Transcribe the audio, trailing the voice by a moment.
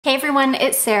Hey everyone,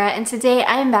 it's Sarah, and today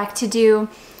I am back to do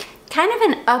kind of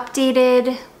an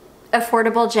updated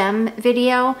affordable gem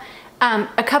video.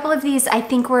 A couple of these I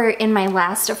think were in my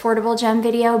last affordable gem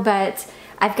video, but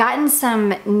I've gotten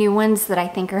some new ones that I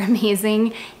think are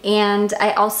amazing, and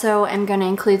I also am going to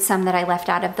include some that I left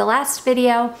out of the last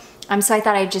video. So I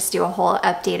thought I'd just do a whole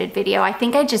updated video. I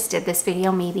think I just did this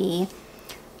video maybe,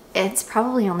 it's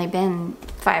probably only been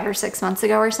 5 or 6 months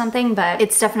ago or something, but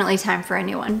it's definitely time for a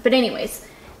new one. But anyways,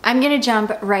 I'm gonna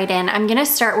jump right in. I'm gonna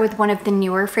start with one of the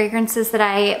newer fragrances that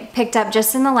I picked up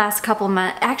just in the last couple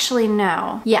months. Actually,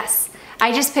 no. Yes.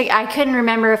 I couldn't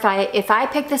remember if I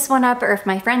picked this one up or if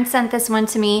my friend sent this one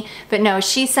to me, but no,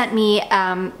 she sent me,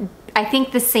 I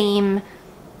think the same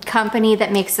company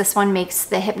that makes this one makes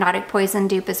the Hypnotic Poison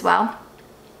dupe as well.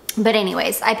 But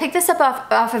anyways, I picked this up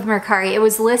off of Mercari. It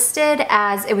was listed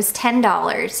as, it was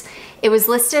 $10. It was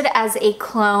listed as a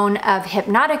clone of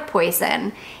Hypnotic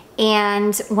Poison.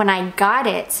 And when I got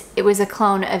it, it was a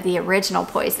clone of the original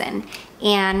Poison.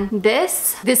 And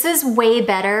this is way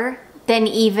better than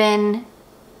even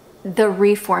the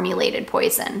reformulated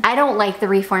Poison. I don't like the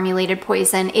reformulated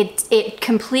Poison. It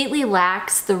completely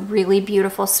lacks the really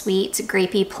beautiful sweet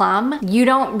grapey plum. You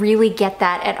don't really get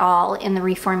that at all in the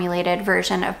reformulated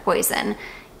version of Poison.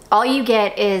 All you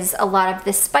get is a lot of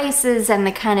the spices and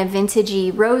the kind of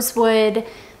vintagey rosewood,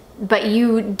 but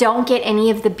you don't get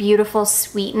any of the beautiful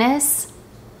sweetness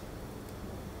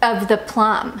of the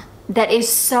plum that is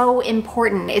so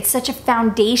important. It's such a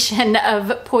foundation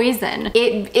of Poison.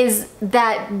 It is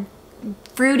that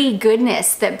fruity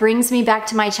goodness that brings me back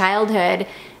to my childhood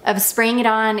of spraying it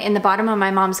on in the bottom of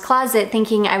my mom's closet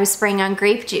thinking I was spraying on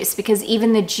grape juice, because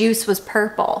even the juice was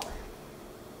purple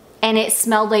and it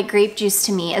smelled like grape juice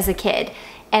to me as a kid.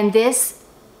 And this,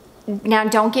 now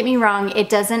don't get me wrong, it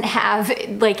doesn't have,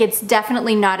 like, it's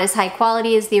definitely not as high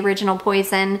quality as the original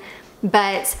Poison,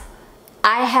 but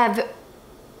I have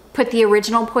put the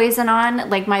original Poison on,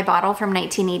 like my bottle from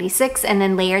 1986, and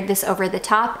then layered this over the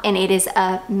top, and it is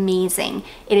amazing.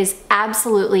 It is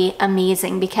absolutely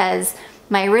amazing, because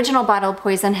my original bottle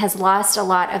Poison has lost a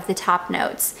lot of the top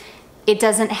notes. It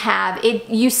doesn't have,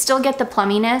 you still get the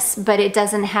plumminess, but it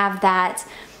doesn't have that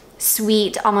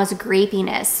sweet, almost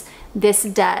grapiness. This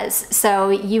does. So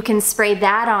you can spray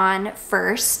that on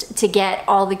first to get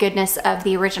all the goodness of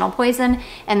the original Poison,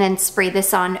 and then spray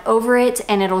this on over it,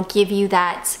 and it'll give you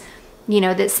that, you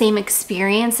know, that same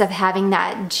experience of having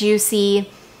that juicy,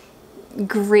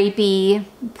 grapey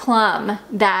plum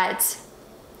that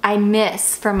I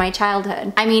miss from my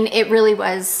childhood. I mean, it really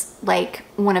was like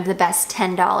one of the best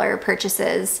 $10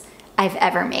 purchases I've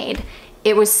ever made.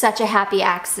 It was such a happy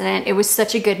accident. It was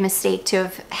such a good mistake to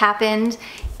have happened,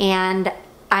 and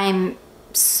I'm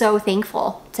so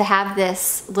thankful to have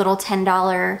this little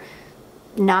 $10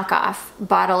 knockoff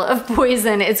bottle of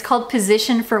Poison. It's called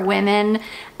Position for Women.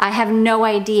 I have no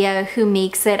idea who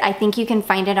makes it. I think you can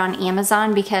find it on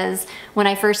Amazon, because when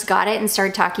I first got it and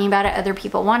started talking about it, other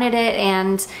people wanted it,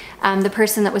 and the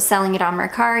person that was selling it on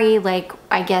Mercari, like,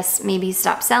 I guess maybe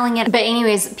stopped selling it. But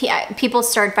anyways, people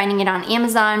started finding it on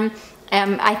Amazon.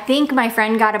 I think my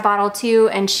friend got a bottle too,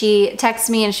 and she texted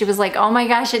me and she was like, oh my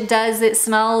gosh, it does. It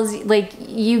smells like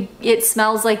it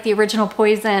smells like the original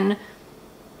Poison.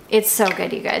 It's so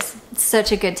good, you guys. It's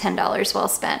such a good $10 well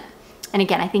spent. And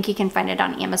again, I think you can find it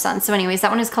on Amazon. So anyways,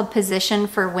 that one is called Position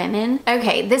for Women.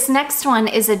 Okay, this next one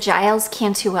is a Giles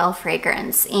Cantuel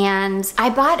fragrance. And I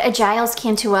bought a Giles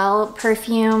Cantuel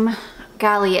perfume.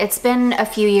 Golly, it's been a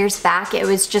few years back. It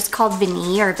was just called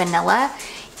Vanilla.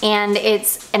 And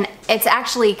it's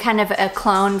actually kind of a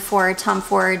clone for Tom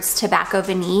Ford's Tobacco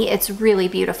Vanille. It's really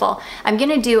beautiful.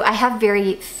 I have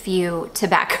very few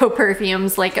tobacco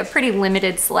perfumes, like a pretty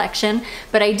limited selection,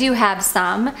 but I do have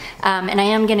some, and I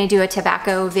am gonna do a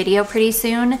tobacco video pretty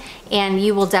soon, and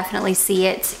you will definitely see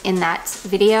it in that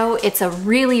video. It's a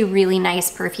really, really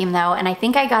nice perfume though, and I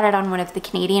think I got it on one of the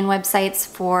Canadian websites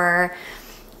for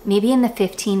maybe in the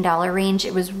 $15 range.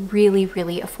 It was really,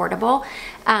 really affordable.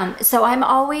 So I'm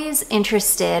always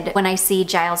interested when I see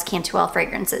Giles Cantuel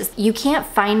fragrances. You can't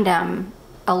find them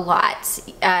a lot,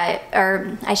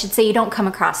 or I should say you don't come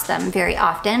across them very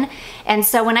often. And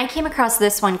so when I came across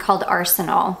this one called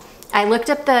Arsenal, I looked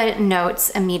up the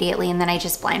notes immediately, and then I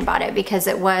just blind bought it because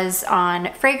it was on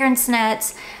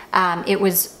FragranceNet. It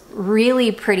was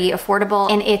really pretty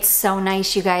affordable, and it's so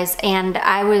nice, you guys. And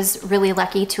I was really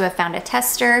lucky to have found a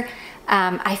tester.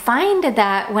 I find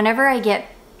that whenever I get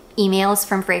emails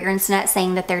from FragranceNet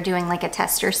saying that they're doing like a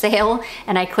tester sale,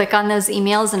 and I click on those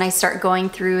emails and I start going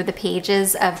through the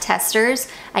pages of testers,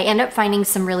 I end up finding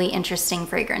some really interesting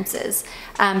fragrances.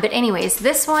 But anyways,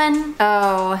 this one,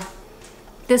 oh,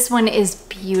 This one is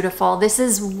beautiful. This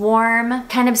is warm,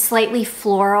 kind of slightly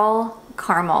floral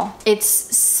caramel. It's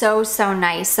so, so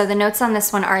nice. So the notes on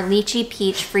this one are lychee,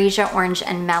 peach, freesia, orange,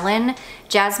 and melon,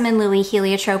 jasmine, lily,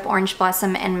 heliotrope, orange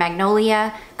blossom, and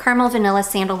magnolia, caramel, vanilla,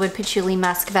 sandalwood, patchouli,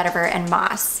 musk, vetiver, and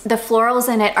moss. The florals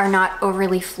in it are not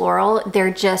overly floral.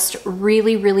 They're just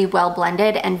really, really well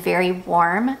blended and very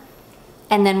warm.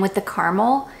 And then with the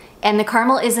caramel, and the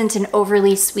caramel isn't an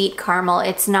overly sweet caramel.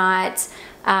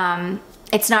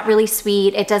 It's not really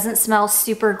sweet. It doesn't smell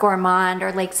super gourmand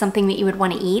or like something that you would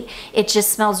want to eat. It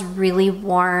just smells really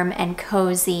warm and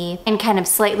cozy and kind of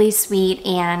slightly sweet,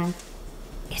 and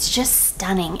it's just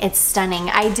stunning. It's stunning.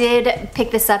 I did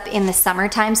pick this up in the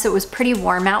summertime, so it was pretty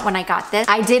warm out when I got this.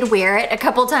 I did wear it a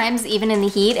couple times, even in the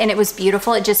heat, and it was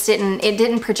beautiful. It just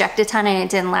didn't project a ton, and it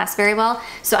didn't last very well.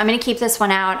 So I'm gonna keep this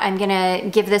one out. I'm gonna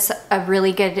give this a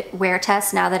really good wear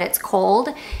test now that it's cold,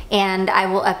 and I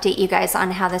will update you guys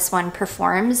on how this one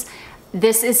performs.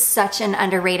 This is such an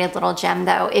underrated little gem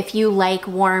though. If you like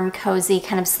warm, cozy,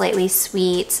 kind of slightly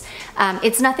sweet,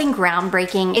 it's nothing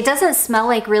groundbreaking. It doesn't smell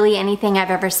like really anything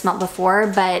I've ever smelled before,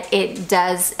 but it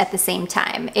does at the same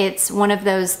time. It's one of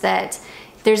those that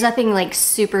there's nothing like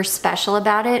super special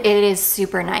about it. It is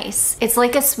super nice. It's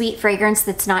like a sweet fragrance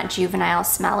that's not juvenile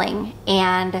smelling.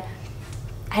 And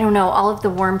I don't know, all of the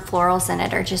warm florals in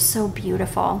it are just so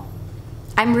beautiful.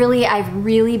 I've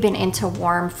really been into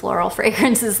warm floral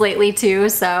fragrances lately too,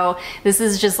 so this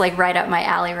is just like right up my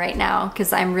alley right now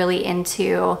because I'm really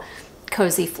into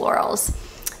cozy florals.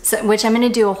 So, which I'm gonna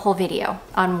do a whole video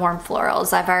on warm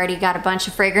florals. I've already got a bunch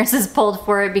of fragrances pulled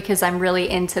for it because I'm really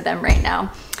into them right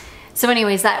now. So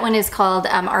anyways, that one is called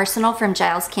Arsenal from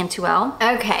Giles Cantuel.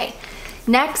 Okay,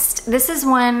 next, this is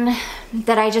one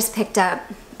that I just picked up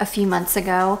a few months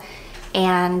ago,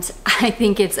 and I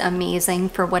think it's amazing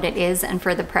for what it is and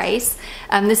for the price.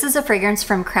 This is a fragrance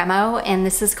from Cremo, and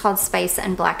this is called Spice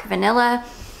and Black Vanilla.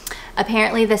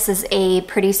 Apparently this is a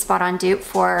pretty spot-on dupe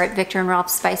for Viktor & Rolf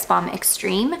Spice Bomb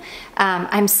Extreme.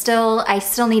 I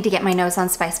still need to get my nose on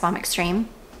Spice Bomb Extreme,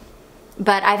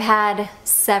 but I've had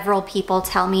several people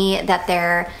tell me that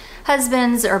their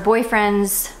husbands or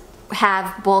boyfriends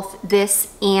have both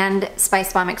this and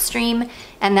Spice Bomb Extreme,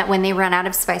 and that when they run out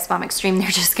of Spice Bomb Extreme, they're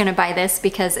just gonna buy this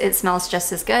because it smells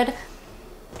just as good.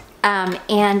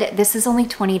 And this is only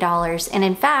 $20. And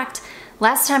in fact,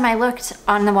 last time I looked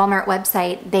on the Walmart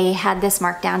website, they had this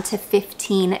marked down to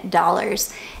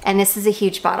 $15. And this is a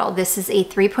huge bottle. This is a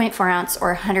 3.4 ounce or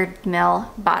 100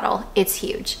 ml bottle. It's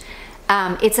huge.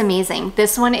 It's amazing.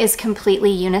 This one is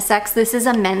completely unisex. This is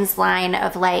a men's line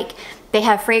of like, they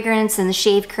have fragrance and the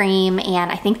shave cream,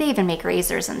 and I think they even make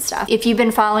razors and stuff. If you've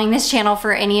been following this channel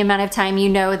for any amount of time, you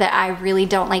know that I really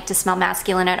don't like to smell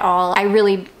masculine at all. I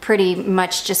really pretty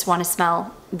much just want to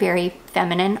smell very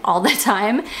feminine all the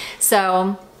time.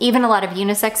 So even a lot of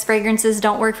unisex fragrances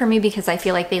don't work for me because I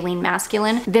feel like they lean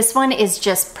masculine. This one is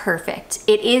just perfect.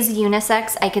 It is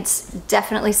unisex. I could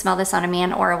definitely smell this on a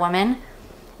man or a woman.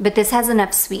 But this has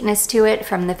enough sweetness to it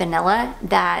from the vanilla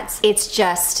that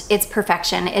it's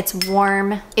perfection. It's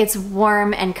warm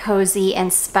and cozy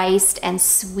and spiced and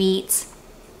sweet.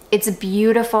 It's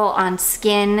beautiful on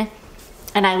skin,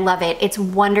 and I love it. It's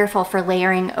wonderful for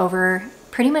layering over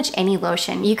pretty much any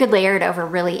lotion. You could layer it over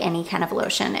really any kind of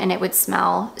lotion and it would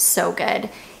smell so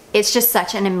good. It's just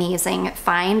such an amazing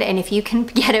find, and if you can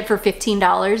get it for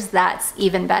 $15, that's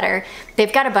even better.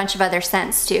 They've got a bunch of other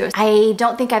scents too. I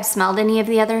don't think I've smelled any of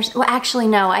the others. Well, actually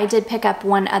no, I did pick up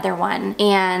one other one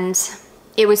and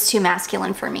it was too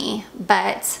masculine for me,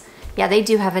 but yeah, they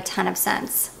do have a ton of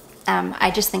scents.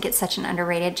 I just think it's such an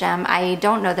underrated gem. I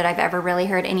don't know that I've ever really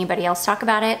heard anybody else talk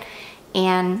about it,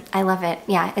 and I love it.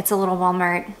 Yeah, it's a little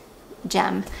Walmart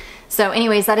gem. So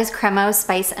anyways, that is Cremo,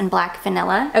 Spice, and Black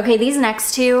Vanilla. Okay, these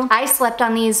next two, I slept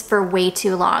on these for way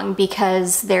too long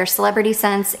because they're celebrity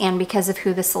scents and because of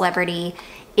who the celebrity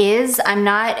is. I'm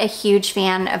not a huge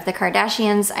fan of the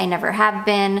Kardashians. I never have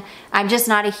been. I'm just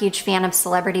not a huge fan of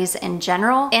celebrities in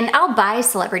general. And I'll buy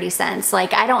celebrity scents.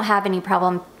 Like, I don't have any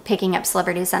problem picking up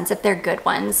celebrity scents if they're good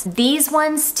ones. These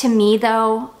ones, to me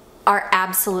though, are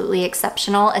absolutely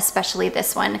exceptional, especially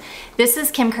this one. This is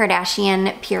Kim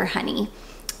Kardashian Pure Honey.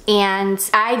 And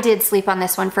I did sleep on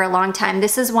this one for a long time.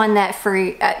 This is one that for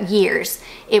years,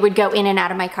 it would go in and out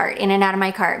of my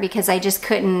cart, because I just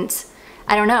couldn't,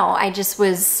 I don't know, I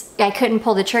couldn't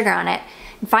pull the trigger on it.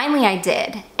 And finally I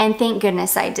did, and thank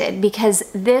goodness I did, because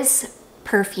this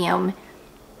perfume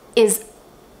is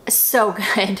so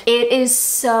good. It is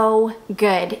so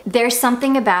good. There's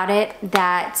something about it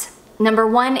that, number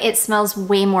one, it smells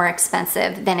way more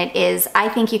expensive than it is. I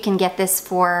think you can get this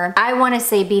for, I want to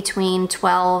say between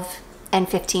 $12 and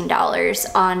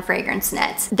 $15 on Fragrance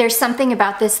Net. There's something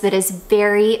about this that is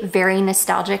very, very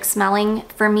nostalgic smelling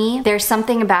for me. There's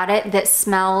something about it that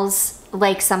smells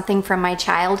like something from my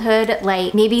childhood,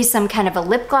 like maybe some kind of a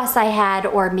lip gloss I had,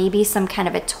 or maybe some kind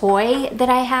of a toy that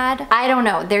I had. I don't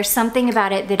know. There's something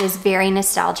about it that is very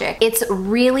nostalgic. It's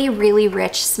really, really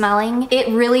rich smelling. It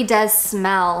really does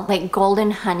smell like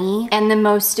golden honey and the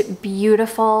most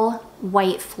beautiful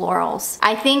white florals.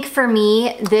 I think for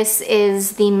me, this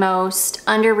is the most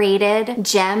underrated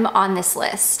gem on this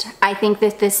list. I think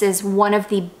that this is one of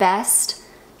the best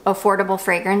affordable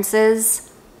fragrances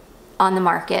on the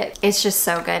market. It's just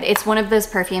so good. It's one of those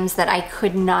perfumes that I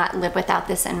could not live without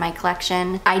this in my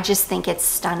collection. I just think it's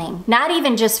stunning. Not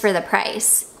even just for the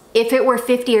price. If it were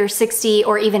 $50 or $60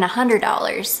 or even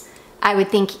 $100, I would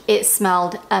think it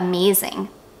smelled amazing.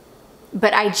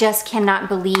 But I just cannot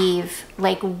believe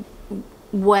like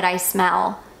what I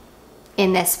smell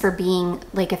in this for being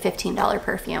like a $15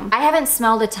 perfume. I haven't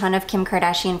smelled a ton of Kim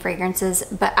Kardashian fragrances,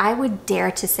 but I would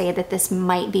dare to say that this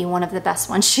might be one of the best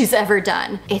ones she's ever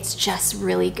done. It's just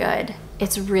really good.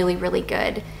 It's really, really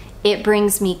good. It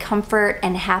brings me comfort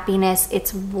and happiness.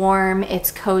 It's warm, it's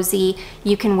cozy.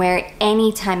 You can wear it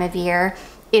any time of year.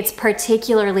 It's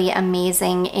particularly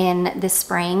amazing in the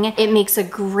spring. It makes a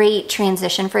great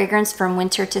transition fragrance from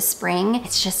winter to spring.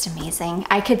 It's just amazing.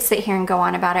 I could sit here and go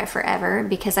on about it forever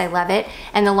because I love it.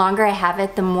 And the longer I have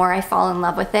it, the more I fall in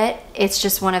love with it. It's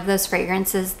just one of those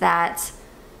fragrances that,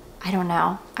 I don't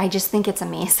know, I just think it's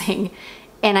amazing.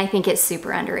 And I think it's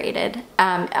super underrated.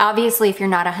 Obviously, if you're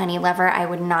not a honey lover, I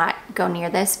would not go near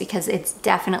this because it's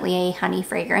definitely a honey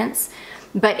fragrance.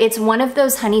 But it's one of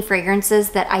those honey fragrances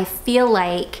that I feel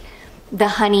like the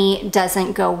honey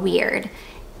doesn't go weird.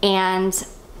 And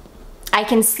I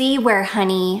can see where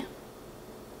honey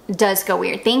does go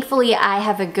weird. Thankfully, I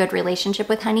have a good relationship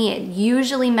with honey. It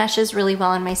usually meshes really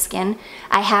well on my skin.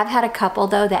 I have had a couple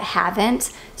though that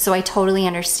haven't, so I totally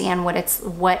understand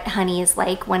what honey is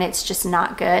like when it's just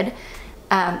not good.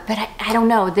 But I don't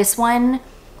know, this one,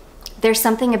 there's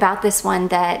something about this one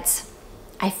that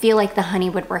I feel like the honey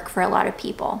would work for a lot of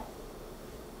people.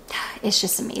 It's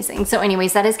just amazing. So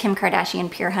anyways, that is Kim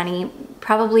Kardashian Pure Honey.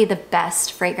 Probably the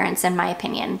best fragrance in my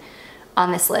opinion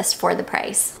on this list for the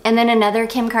price. And then another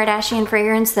Kim Kardashian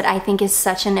fragrance that I think is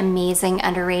such an amazing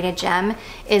underrated gem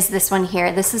is this one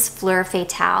here. This is Fleur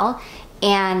Fatale.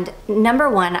 And number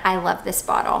one, I love this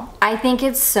bottle. I think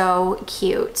it's so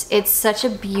cute. It's such a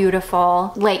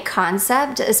beautiful like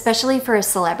concept, especially for a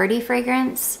celebrity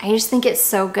fragrance. I just think it's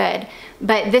so good.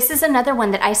 But this is another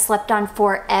one that I slept on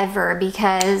forever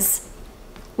because,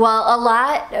 well,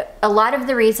 a lot of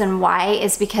the reason why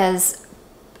is because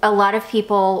a lot of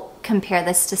people compare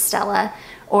this to Stella,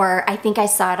 or I think I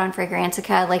saw it on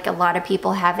Fragrantica, like a lot of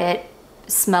people have it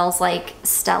smells like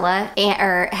Stella,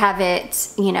 or have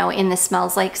it, you know, in the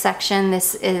smells like section.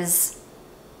 This is,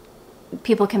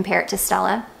 people compare it to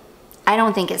Stella. I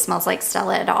don't think it smells like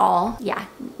Stella at all. Yeah,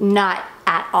 not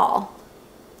at all.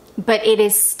 But it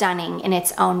is stunning in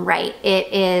its own right.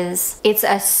 It's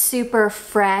a super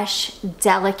fresh,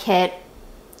 delicate,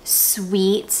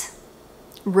 sweet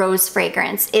rose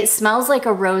fragrance. It smells like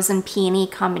a rose and peony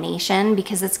combination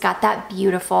because it's got that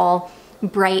beautiful,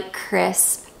 bright,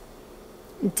 crisp,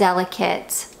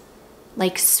 delicate,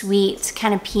 like sweet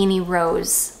kind of peony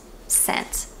rose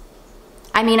scent.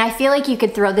 I mean, I feel like you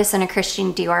could throw this in a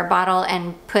Christian Dior bottle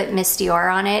and put Miss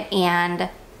Dior on it and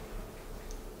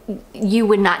you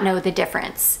would not know the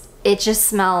difference. It just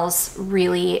smells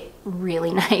really,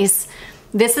 really nice.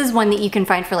 This is one that you can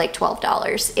find for like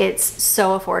 $12. It's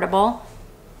so affordable.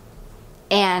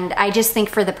 And I just think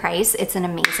for the price, it's an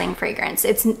amazing fragrance.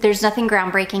 There's nothing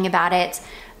groundbreaking about it.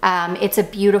 It's a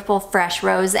beautiful fresh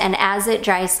rose, and as it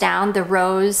dries down, the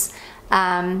rose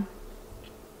kind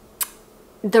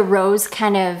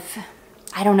of,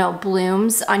 I don't know,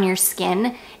 blooms on your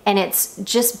skin, and it's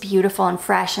just beautiful and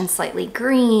fresh and slightly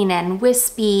green and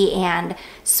wispy and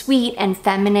sweet and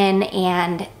feminine,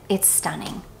 and it's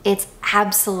stunning. It's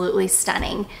absolutely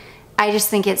stunning. I just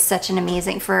think it's such an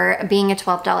amazing, for being a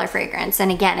 $12 fragrance.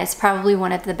 And again, it's probably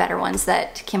one of the better ones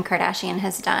that Kim Kardashian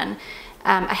has done.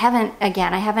 I haven't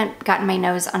gotten my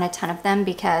nose on a ton of them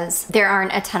because there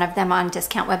aren't a ton of them on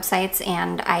discount websites,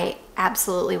 and I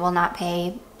absolutely will not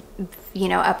pay, you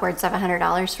know, upwards of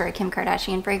 $100 for a Kim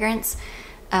Kardashian fragrance.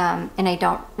 And I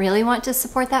don't really want to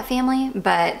support that family,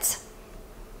 but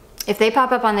if they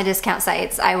pop up on the discount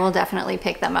sites, I will definitely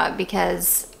pick them up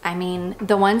because, I mean,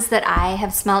 the ones that I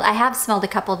have smelled a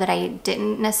couple that I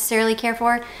didn't necessarily care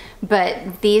for,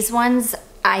 but these ones,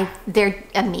 they're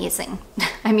amazing.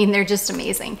 I mean, they're just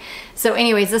amazing. So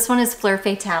anyways, this one is Fleur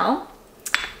Fatale.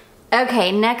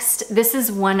 Okay, next, this is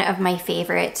one of my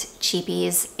favorite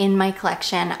cheapies in my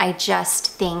collection. I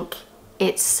just think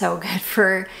it's so good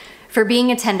for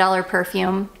being a $10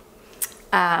 perfume.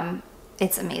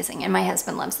 It's amazing, and my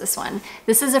husband loves this one.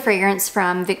 This is a fragrance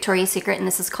from Victoria's Secret, and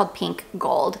this is called Pink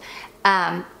Gold.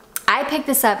 I picked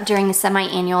this up during a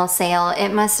semi-annual sale. It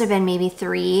must have been maybe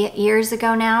 3 years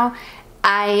ago now.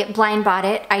 I blind bought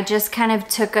it. I just kind of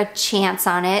took a chance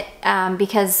on it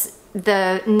because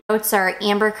the notes are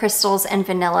amber crystals and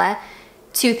vanilla.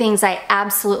 Two things I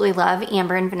absolutely love,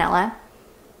 amber and vanilla.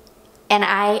 And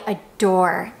I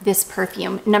adore this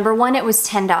perfume. Number one, it was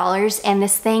 $10, and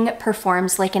this thing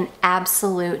performs like an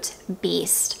absolute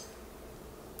beast.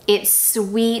 It's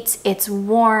sweet, it's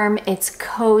warm, it's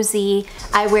cozy.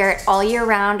 I wear it all year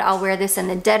round. I'll wear this in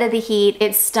the dead of the heat.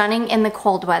 It's stunning in the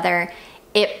cold weather.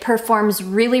 It performs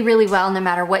really, really well no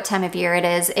matter what time of year it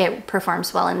is. It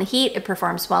performs well in the heat, it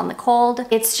performs well in the cold.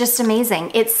 It's just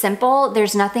amazing. It's simple,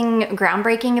 there's nothing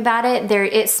groundbreaking about it.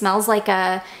 It smells like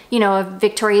a, you know, a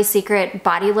Victoria's Secret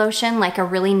body lotion, like a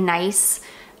really nice,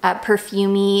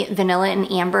 perfumey vanilla and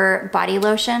amber body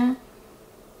lotion,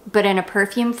 but in a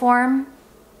perfume form,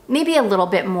 maybe a little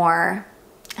bit more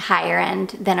higher end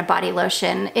than a body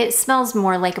lotion. It smells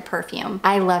more like a perfume.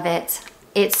 I love it.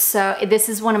 This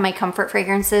is one of my comfort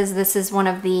fragrances. This is one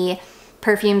of the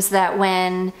perfumes that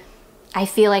when I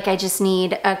feel like I just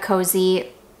need a cozy,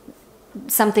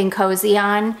 something cozy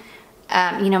on,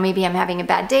 you know, maybe I'm having a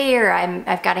bad day or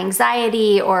I've got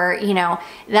anxiety, or, you know,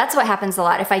 that's what happens a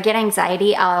lot. If I get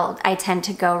anxiety, I tend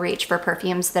to go reach for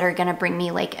perfumes that are gonna bring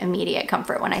me like immediate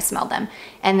comfort when I smell them.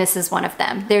 And this is one of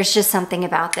them. There's just something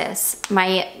about this.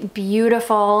 My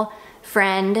beautiful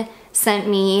friend sent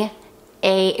me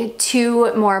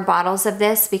 2 more bottles of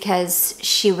this because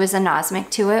she was anosmic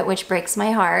to it, which breaks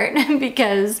my heart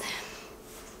because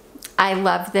I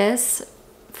love this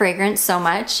fragrance so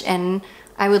much, and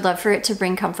I would love for it to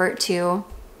bring comfort to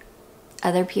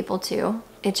other people too.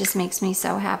 It just makes me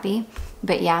so happy.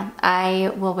 But yeah,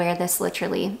 I will wear this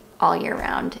literally all year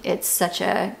round. It's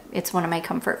one of my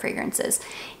comfort fragrances.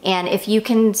 And if you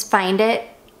can find it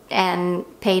and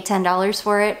pay $10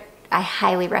 for it, I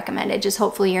highly recommend it. Just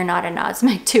hopefully you're not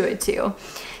anosmic to it too.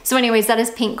 So anyways, that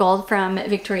is Pink Gold from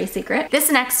Victoria's Secret.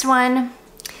 This next one,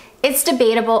 it's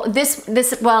debatable. This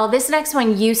next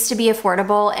one used to be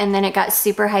affordable, and then it got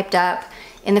super hyped up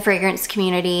in the fragrance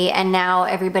community, and now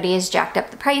everybody has jacked up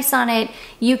the price on it.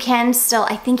 You can still,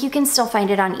 I think you can still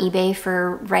find it on eBay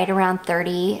for right around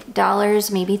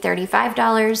 $30, maybe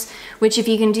 $35, which if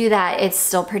you can do that, it's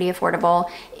still pretty affordable.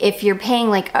 If you're paying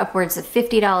like upwards of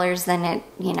 $50, then it,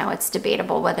 you know, it's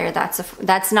debatable whether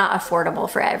that's not affordable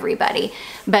for everybody.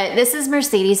 But this is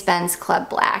Mercedes-Benz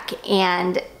Club Black,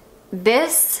 and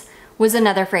this was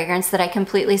another fragrance that I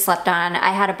completely slept on.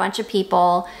 I had a bunch of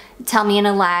people tell me in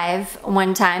a live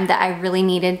one time that I really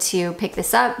needed to pick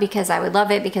this up because I would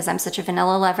love it because I'm such a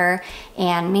vanilla lover.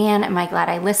 And man, am I glad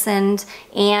I listened.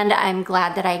 And I'm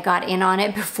glad that I got in on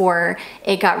it before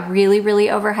it got really, really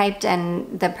overhyped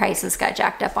and the prices got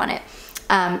jacked up on it.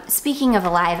 Speaking of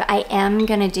a live, I am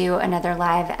gonna do another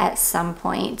live at some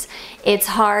point. It's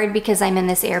hard because I'm in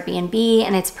this Airbnb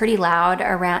and it's pretty loud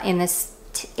around in this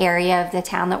area of the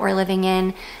town that we're living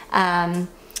in, and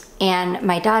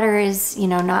my daughter is, you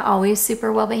know, not always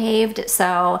super well behaved,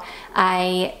 so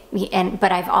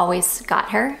but I've always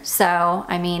got her, so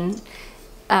I mean,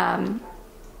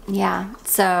 yeah,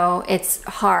 so it's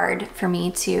hard for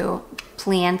me to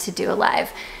plan to do a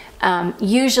live.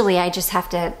 Usually I just have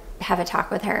to have a talk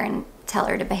with her and tell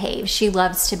her to behave. She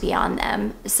loves to be on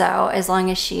them, so as long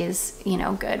as she's, you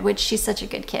know, good, which she's such a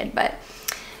good kid.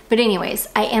 But anyways,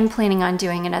 I am planning on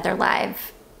doing another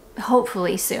live,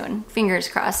 hopefully soon. Fingers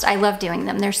crossed. I love doing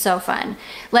them. They're so fun.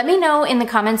 Let me know in the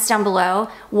comments down below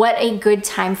what a good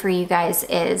time for you guys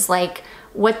is. Like,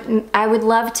 what I would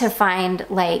love to find,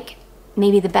 like,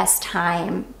 maybe the best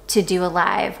time to do a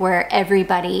live where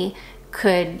everybody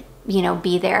could, you know,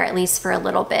 be there at least for a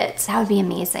little bit. That would be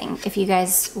amazing if you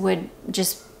guys would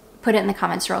just put it in the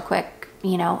comments real quick,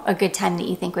 you know, a good time that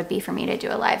you think would be for me to do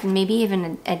a live, and maybe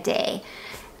even a day.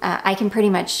 I can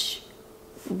pretty much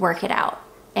work it out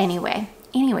anyway.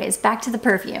 Anyways, back to the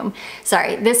perfume.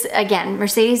 Sorry, this again,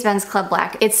 Mercedes-Benz Club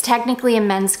Black. It's technically a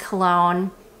men's cologne.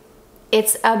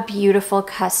 It's a beautiful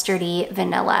custardy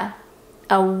vanilla.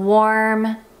 A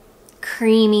warm,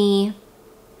 creamy,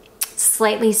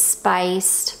 slightly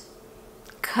spiced,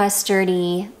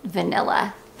 custardy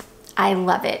vanilla. I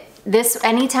love it. This,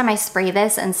 anytime I spray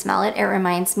this and smell it, it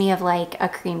reminds me of like a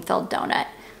cream-filled donut.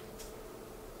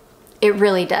 It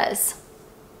really does.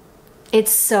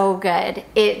 It's so good.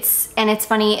 And it's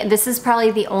funny, this is probably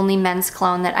the only men's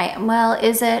cologne that well,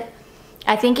 is it?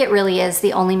 I think it really is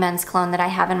the only men's cologne that I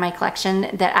have in my collection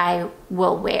that I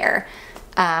will wear,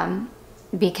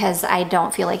 because I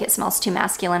don't feel like it smells too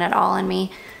masculine at all on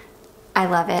me. I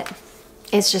love it.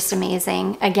 It's just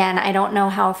amazing. Again, I don't know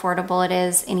how affordable it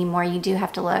is anymore. You do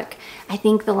have to look. I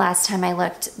think the last time I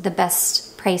looked, the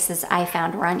best prices I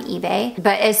found were on eBay.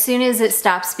 But as soon as it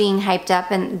stops being hyped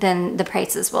up, and then the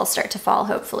prices will start to fall,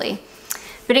 hopefully.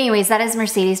 But anyways, that is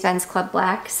Mercedes-Benz Club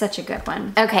Black. Such a good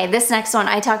one. Okay, this next one,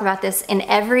 I talk about this in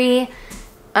every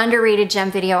underrated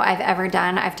gem video I've ever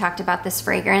done. I've talked about this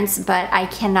fragrance, but I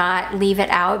cannot leave it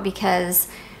out because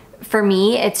for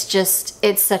me, it's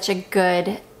such a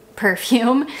good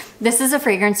perfume. This is a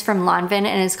fragrance from Lanvin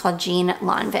and it's called Jean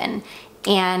Lanvin.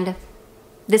 And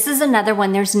this is another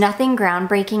one, there's nothing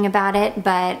groundbreaking about it,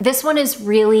 but this one is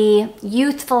really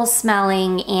youthful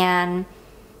smelling, and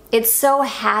it's so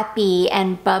happy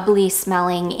and bubbly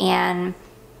smelling and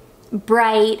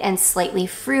bright and slightly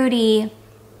fruity.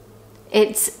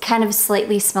 It's kind of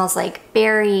slightly smells like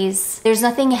berries. There's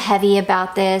nothing heavy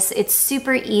about this. It's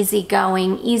super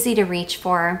easygoing, easy to reach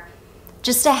for.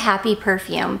 Just a happy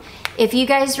perfume. If you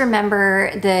guys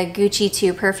remember the Gucci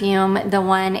 2 perfume, the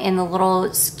one in the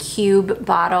little cube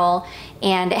bottle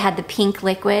and it had the pink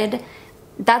liquid,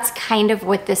 that's kind of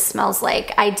what this smells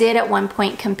like. I did at one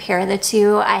point compare the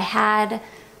two. I had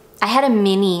a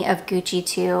mini of Gucci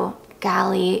 2,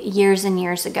 golly, years and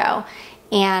years ago.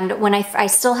 And when I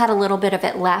still had a little bit of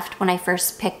it left when I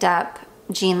first picked up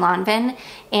Jean Lanvin,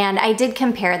 and I did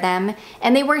compare them,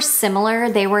 and they were similar.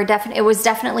 It was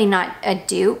definitely not a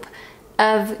dupe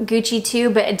of Gucci 2,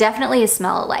 but it definitely a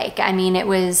smell alike. I mean,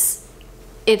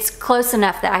 it's close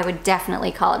enough that I would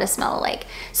definitely call it a smell alike.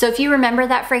 So if you remember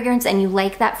that fragrance and you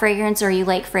like that fragrance, or you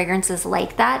like fragrances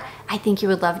like that, I think you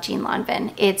would love Jean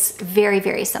Lanvin. It's very,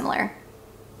 very similar.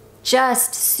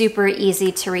 Just super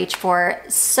easy to reach for,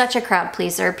 such a crowd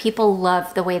pleaser. People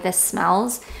love the way this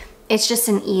smells. It's just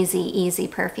an easy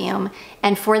perfume.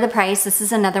 And for the price, this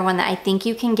is another one that I think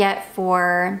you can get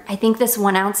for, I think this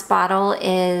 1 ounce bottle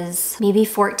is maybe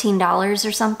 $14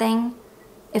 or something,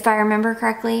 if I remember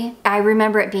correctly. I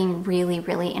remember it being really,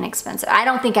 really inexpensive. I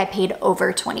don't think I paid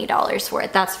over $20 for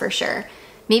it, that's for sure.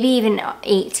 Maybe even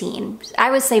 18. I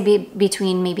would say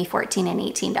between maybe $14 and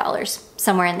 $18,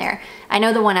 somewhere in there. I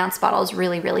know the 1 ounce bottle is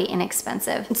really, really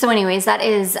inexpensive. So anyways, that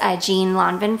is Jean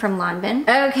Lanvin from Lanvin.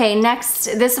 Okay, next,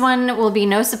 this one will be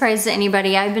no surprise to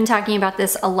anybody. I've been talking about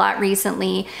this a lot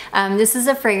recently. This is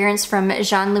a fragrance from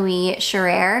Jean-Louis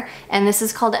Scherer, and this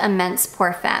is called Immense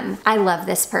Parfum. I love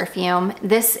this perfume.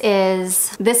 This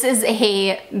is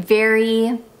a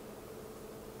very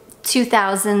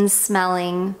 2000s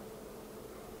smelling,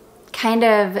 kind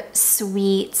of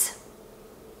sweet,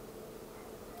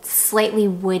 slightly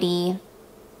woody,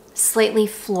 slightly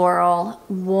floral,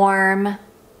 warm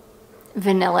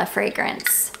vanilla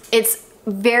fragrance. It's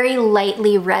very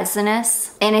lightly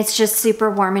resinous, and it's just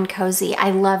super warm and cozy.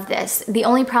 I love this. The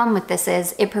only problem with this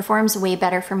is it performs way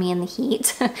better for me in the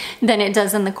heat than it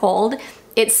does in the cold.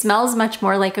 It smells much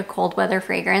more like a cold weather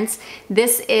fragrance.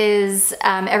 This is,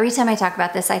 every time I talk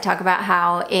about this, I talk about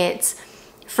how it's,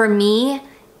 for me,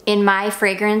 in my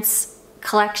fragrance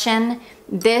collection,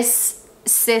 this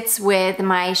sits with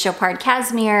my Chopard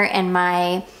Casimir and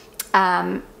my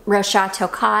Rochat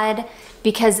Tocade,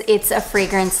 because it's a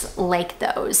fragrance like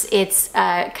those. It's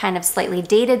kind of slightly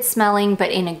dated smelling,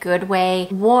 but in a good way.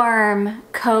 Warm,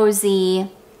 cozy.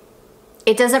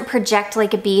 It doesn't project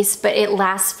like a beast, but it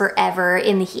lasts forever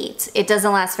in the heat. It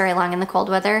doesn't last very long in the cold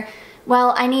weather.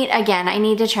 Well, I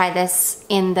need to try this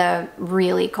in the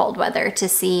really cold weather to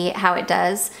see how it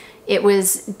does. It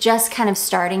was just kind of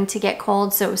starting to get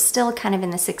cold, so it was still kind of in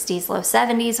the 60s, low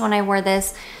 70s when I wore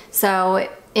this. So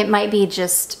it might be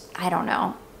just, I don't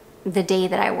know, the day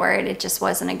that I wore it, it just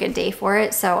wasn't a good day for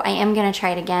it. So I am gonna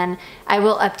try it again. I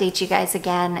will update you guys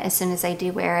again as soon as I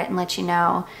do wear it and let you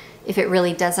know if it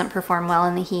really doesn't perform well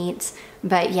in the heat.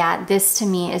 But yeah, this to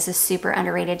me is a super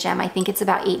underrated gem. I think it's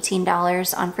about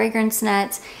 $18 on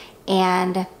FragranceNet,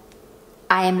 and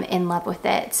I'm in love with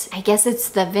it. I guess it's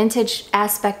the vintage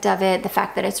aspect of it, the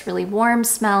fact that it's really warm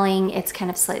smelling, it's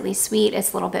kind of slightly sweet,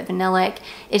 it's a little bit vanillic.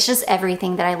 It's just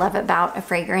everything that I love about a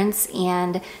fragrance,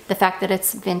 and the fact that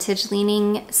it's vintage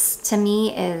leaning to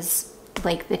me is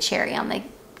like the cherry on the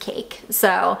cake.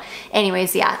 So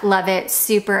anyways, yeah, love it.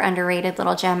 Super underrated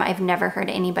little gem. I've never heard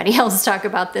anybody else talk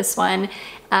about this one.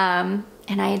 And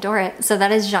I adore it. So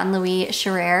that is Jean-Louis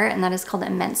Scherer, and that is called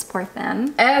Immense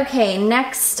Parfum. Okay,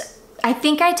 next, I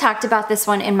think I talked about this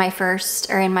one in my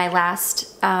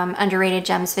last underrated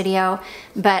gems video,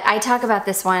 but I talk about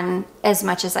this one as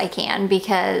much as I can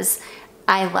because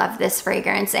I love this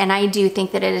fragrance, and I do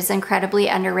think that it is incredibly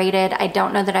underrated. I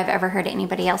don't know that I've ever heard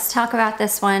anybody else talk about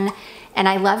this one, and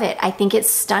I love it. I think it's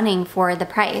stunning for the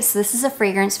price. This is a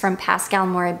fragrance from Pascal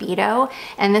Morabito,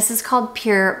 and this is called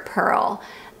Pure Pearl.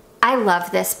 I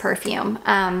love this perfume.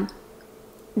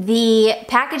 The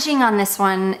packaging on this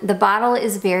one, the bottle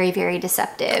is very, very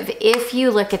deceptive. If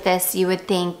you look at this, you would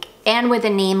think, and with a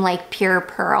name like Pure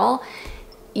Pearl,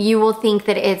 you will think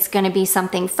that it's gonna be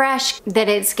something fresh, that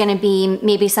it's gonna be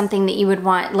maybe something that you would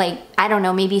want, like, I don't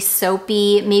know, maybe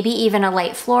soapy, maybe even a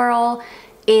light floral.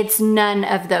 It's none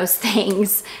of those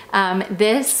things.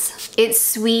 It's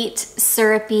sweet,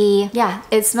 syrupy. Yeah,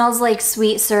 it smells like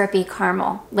sweet, syrupy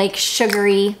caramel, like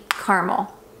sugary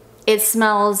caramel. It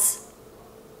smells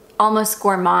almost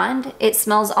gourmand. It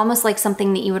smells almost like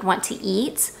something that you would want to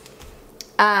eat.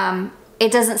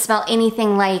 It doesn't smell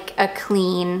anything like a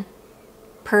clean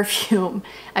perfume.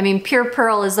 I mean, Pure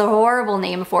Pearl is a horrible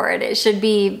name for it. It should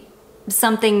be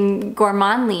something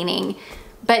gourmand leaning,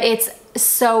 but it's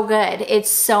so good. It's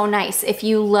so nice. If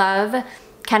you love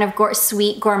kind of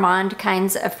sweet gourmand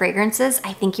kinds of fragrances,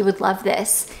 I think you would love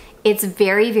this. It's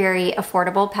very, very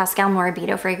affordable. Pascal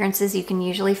Morabito fragrances, you can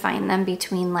usually find them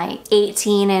between like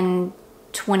 $18 and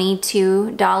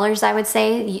 $22, I would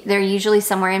say. They're usually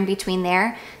somewhere in between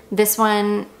there. This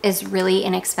one is really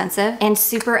inexpensive and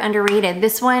super underrated.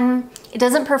 This one, it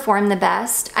doesn't perform the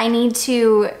best. I need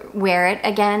to wear it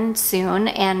again soon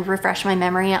and refresh my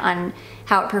memory on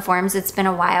how it performs. It's been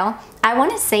a while. I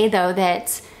want to say though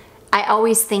that I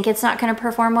always think it's not going to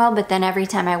perform well, but then every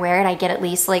time I wear it, I get at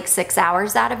least like 6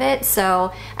 hours out of it.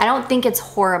 So I don't think it's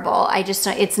horrible.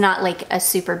 It's not like a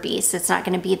super beast. It's not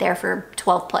going to be there for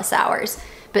 12 plus hours.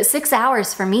 But 6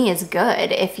 hours for me is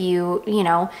good. If you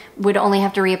know, would only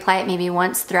have to reapply it maybe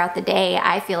once throughout the day,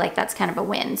 I feel like that's kind of a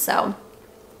win. So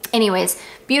anyways,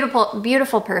 beautiful,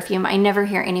 beautiful perfume. I never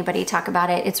hear anybody talk about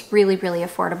it. It's really, really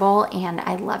affordable and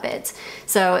I love it.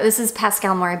 So this is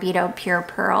Pascal Morabito Pure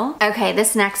Pearl. Okay,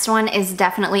 this next one is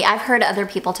definitely, I've heard other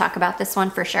people talk about this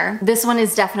one for sure. This one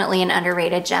is definitely an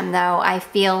underrated gem though. I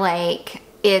feel like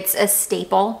it's a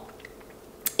staple.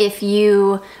 If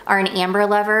you are an amber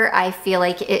lover, I feel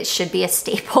like it should be a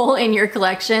staple in your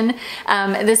collection.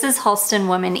 This is Halston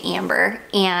Woman Amber,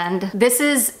 and this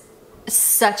is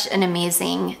such an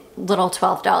amazing little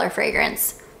 $12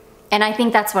 fragrance. And I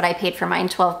think that's what I paid for mine,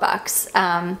 12 bucks.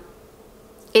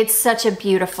 It's such a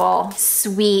beautiful,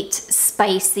 sweet,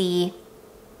 spicy,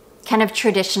 kind of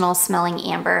traditional smelling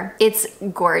amber. It's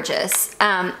gorgeous.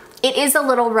 It is a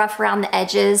little rough around the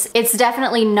edges. It's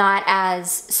definitely not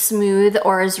as smooth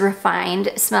or as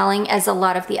refined smelling as a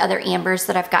lot of the other ambers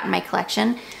that I've got in my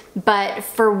collection. But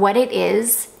for what it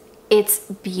is, it's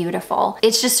beautiful.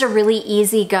 It's just a really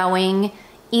easygoing,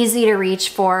 easy to reach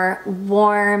for,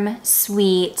 warm,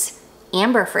 sweet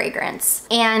amber fragrance.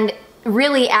 And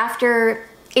really after,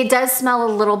 it does smell a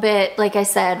little bit, like I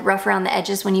said, rough around the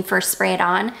edges when you first spray it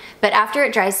on. But after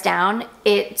it dries down,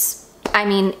 I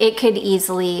mean, it could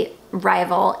easily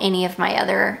rival any of my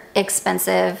other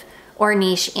expensive or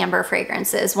niche amber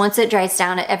fragrances. Once it dries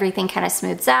down, everything kind of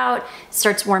smooths out,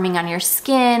 starts warming on your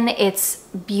skin. It's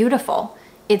beautiful.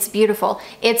 It's beautiful.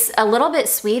 It's a little bit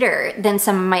sweeter than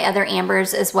some of my other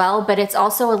ambers as well, but it's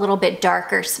also a little bit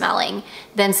darker smelling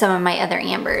than some of my other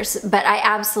ambers. But I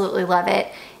absolutely love it.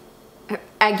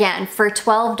 Again, for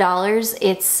 $12,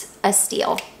 it's a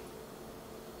steal.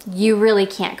 You really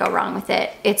can't go wrong with it.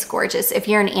 It's gorgeous. If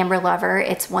you're an amber lover,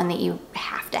 it's one that you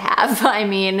have to have. I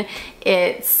mean,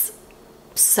 it's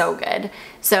so good.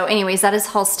 So anyways, that is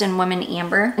Halston Woman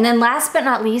Amber. And then last but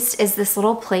not least is this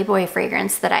little Playboy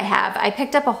fragrance that I have. I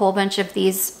picked up a whole bunch of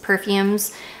these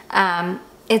perfumes.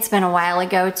 It's been a while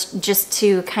ago just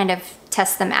to kind of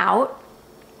test them out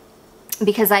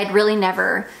because I'd really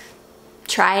never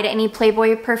tried any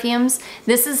Playboy perfumes.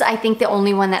 This is, I think, the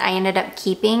only one that I ended up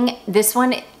keeping. This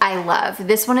one I love.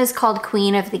 This one is called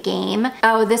Queen of the Game.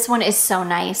 Oh, this one is so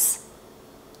nice.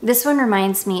 This one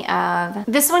reminds me of,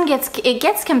 it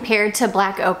gets compared to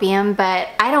Black Opium, but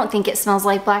I don't think it smells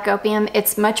like Black Opium.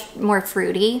 It's much more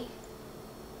fruity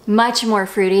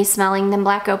smelling than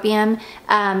Black Opium.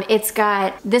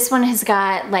 This one has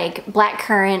got like black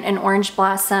currant and orange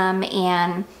blossom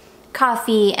and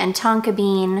coffee and tonka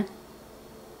bean.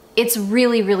 It's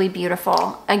really, really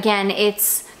beautiful. Again,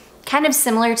 it's kind of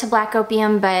similar to Black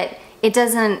Opium, but it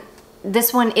doesn't,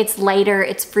 this one, it's lighter,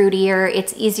 it's fruitier,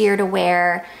 it's easier to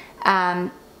wear.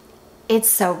 It's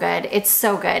so good. It's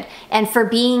so good. And for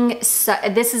being,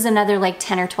 this is another like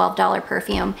 $10 or $12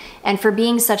 perfume. And for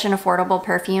being such an affordable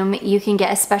perfume, you can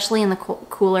get, especially in the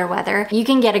cooler weather, you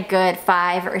can get a good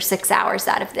 5 or 6 hours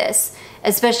out of this.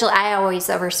 Especially, I always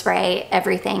overspray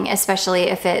everything, especially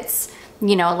if it's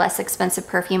you know, a less expensive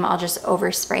perfume, I'll just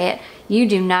overspray it. You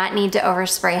do not need to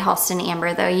overspray Halston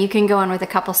Amber though. You can go in with a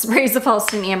couple sprays of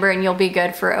Halston Amber and you'll be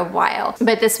good for a while.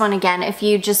 But this one, again, if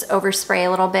you just overspray a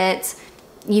little bit,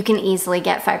 you can easily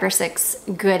get 5 or 6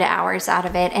 good hours out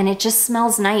of it, and it just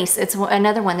smells nice. It's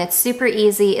another one that's super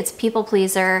easy. It's people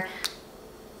pleaser.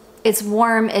 It's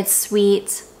warm, it's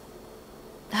sweet,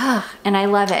 and I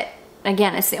love it.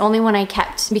 Again, it's the only one I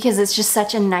kept because it's just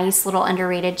such a nice little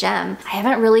underrated gem. I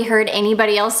haven't really heard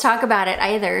anybody else talk about it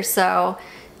either, so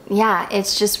yeah,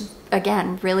 it's just,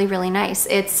 again, really, really nice.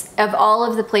 It's, of all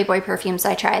of the Playboy perfumes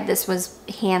I tried, this was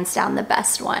hands down the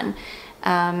best one.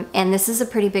 And this is a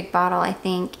pretty big bottle, I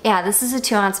think. Yeah, this is a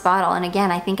 2-ounce bottle. And again,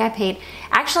 I think I paid,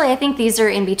 actually, I think these are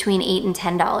in between $8 and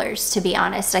 $10, to be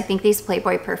honest. I think these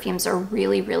Playboy perfumes are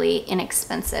really, really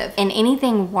inexpensive. And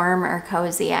anything warm or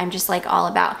cozy, I'm just like all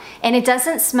about. And it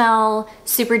doesn't smell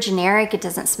super generic. It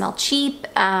doesn't smell cheap.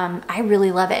 I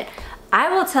really love it. I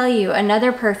will tell you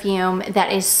another perfume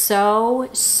that is so,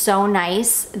 so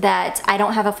nice that I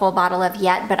don't have a full bottle of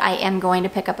yet, but I am going to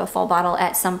pick up a full bottle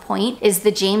at some point, is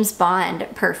the James Bond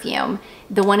perfume.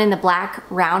 The one in the black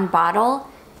round bottle.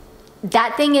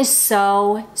 That thing is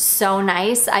so, so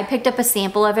nice. I picked up a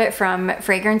sample of it from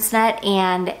FragranceNet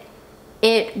and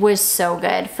it was so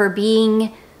good for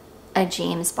being a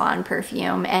James Bond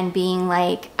perfume and being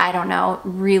like, I don't know,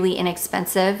 really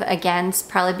inexpensive. Again, it's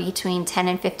probably between 10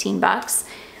 and 15 bucks.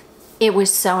 It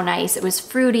was so nice. It was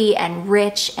fruity and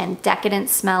rich and decadent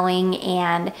smelling,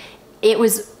 and it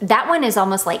was, that one is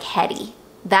almost like heady.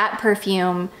 That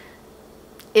perfume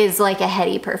is like a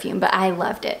heady perfume, but I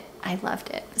loved it. I loved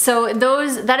it. So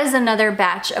that is another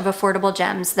batch of affordable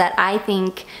gems that I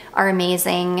think are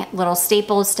amazing little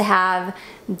staples to have.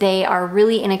 They are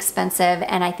really inexpensive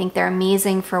and I think they're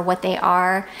amazing for what they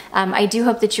are. I do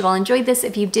hope that you all enjoyed this.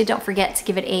 If you did, don't forget to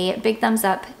give it a big thumbs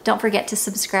up. Don't forget to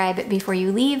subscribe before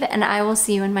you leave, and I will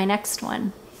see you in my next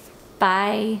one.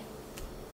 Bye.